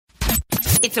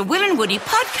It's a Will and Woody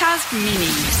podcast mini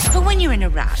for when you're in a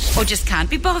rush or just can't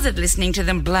be bothered listening to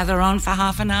them blather on for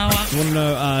half an hour. I want to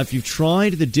know if you've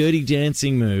tried the Dirty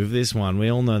Dancing move, this one.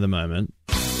 We all know the moment.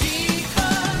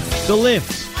 The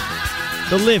lift.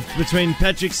 The lift between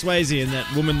Patrick Swayze and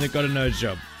that woman that got a nose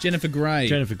job. Jennifer Grey.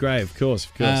 Jennifer Grey, of course.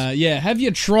 Yeah, have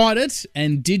you tried it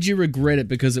and did you regret it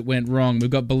because it went wrong? We've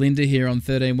got Belinda here on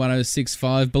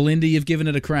 131065. Belinda, you've given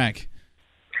it a crack.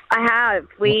 I have.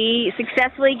 We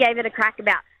successfully gave it a crack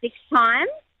about 6 times.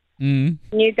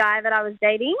 New guy that I was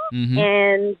dating,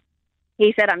 and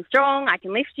he said, I'm strong, I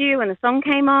can lift you, when the song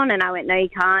came on, and I went, no, you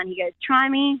can't. He goes, try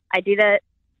me. I did it,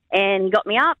 and he got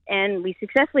me up, and we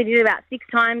successfully did it about 6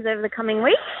 times over the coming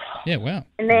week. Yeah, wow.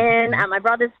 And then at my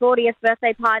brother's 40th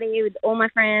birthday party with all my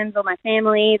friends, all my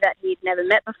family that he'd never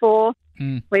met before,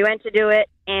 we went to do it,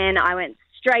 and I went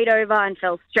straight over and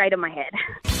fell straight on my head.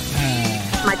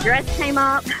 My dress came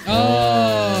up.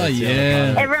 Oh,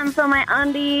 yeah. Everyone saw my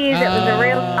undies. It was a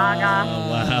real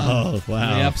saga. Wow.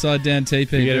 The upside down TP.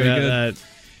 Forget Very about good.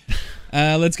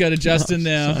 that. Let's go to Justin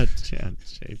now. Upside down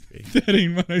TP.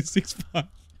 131065.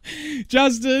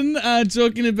 Justin,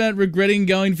 talking about regretting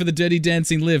going for the Dirty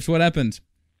Dancing lift. What happened?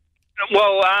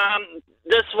 Well,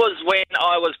 this was when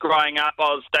I was growing up. I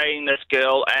was dating this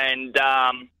girl, and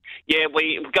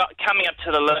we got coming up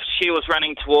to the lift. She was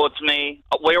running towards me.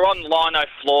 We were on the lino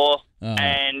floor,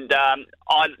 and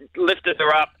I lifted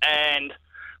her up, and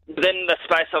within the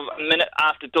space of a minute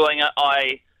after doing it,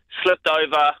 I slipped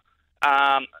over,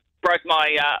 broke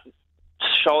my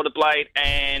shoulder blade,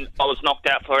 and I was knocked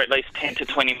out for at least 10 to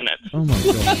 20 minutes. Oh, my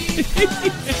God.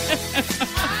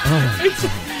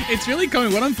 It's really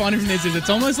common. What I'm finding from this is it's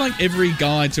almost like every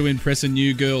guy to impress a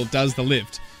new girl does the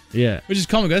lift. Yeah. Which is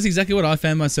comical. That's exactly what I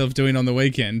found myself doing on the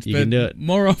weekend. You but can do it.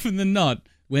 More often than not,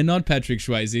 we're not Patrick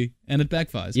Swayze, and it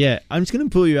backfires. Yeah, I'm just going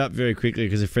to pull you up very quickly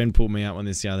because a friend pulled me up on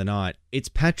this the other night. It's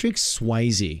Patrick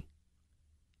Swayze.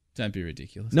 Don't be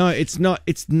ridiculous. No, it's not.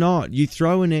 It's not. You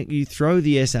throw the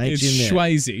SH It's in there.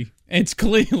 Swayze. It's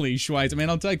clearly Swayze. I mean,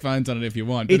 I'll take phones on it if you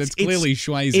want, but it's clearly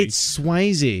Swayze. It's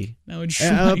Swayze. No, it's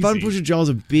Swayze. Bun Pusher Joel's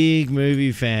a big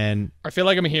movie fan. I feel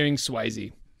like I'm hearing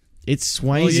Swayze. It's Swayze.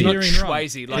 Well, It's not you're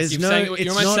Swayze. Like There's you're no- saying, it's you're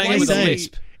almost not saying it with a Swayze.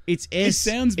 lisp. It's It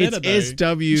sounds better, though. It's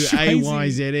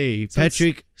SWAYZE.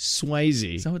 Patrick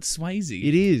Swayze. So it's Swayze.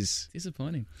 It is.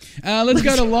 Disappointing. Let's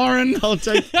go to Lauren. I'll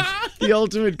take the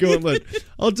ultimate gauntlet.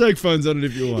 I'll take phones on it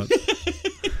if you want.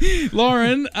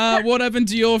 Lauren, what happened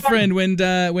to your friend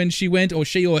when she went, or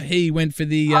she or he went for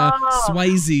the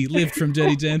Swayze lift from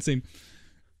Dirty Dancing?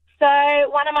 So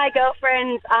one of my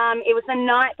girlfriends, it was the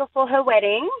night before her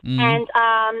wedding, and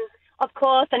of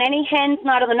course, on any hen's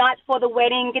night or the night before the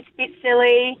wedding, gets a bit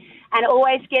silly and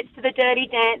always gets to the Dirty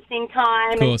Dancing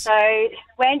time. And so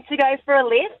went to go for a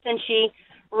lift, and she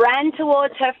ran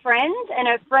towards her friend, and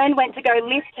her friend went to go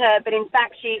lift her, but in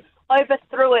fact she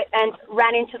overthrew it and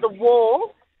ran into the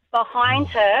wall behind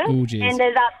her. Oh, geez.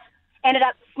 Ended up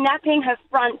snapping her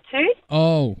front tooth.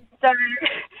 Oh.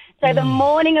 So the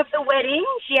morning of the wedding,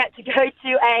 she had to go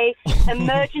to a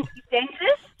emergency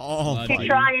dentist to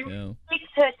try and fix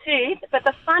her tooth. But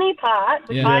the funny part,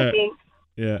 which I think,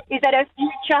 is that her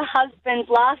future husband's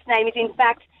last name is in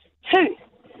fact Tooth.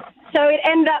 So it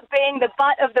ended up being the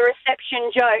butt of the reception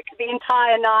joke the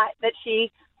entire night that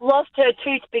she lost her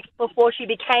tooth before she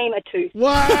became a tooth.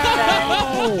 Wow!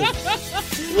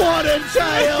 What a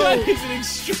tale! That is an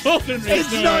extraordinary It's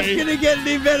story. not going to get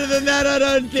any better than that, I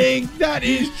don't think. That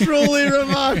is truly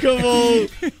remarkable.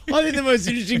 I think the most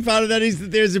interesting part of that is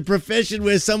that there's a profession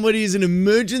where somebody is an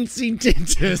emergency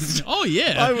dentist. Oh,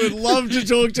 yeah. I would love to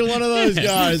talk to one of those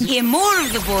guys. Hear more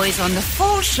of the boys on the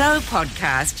Full Show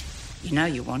podcast. You know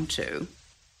you want to.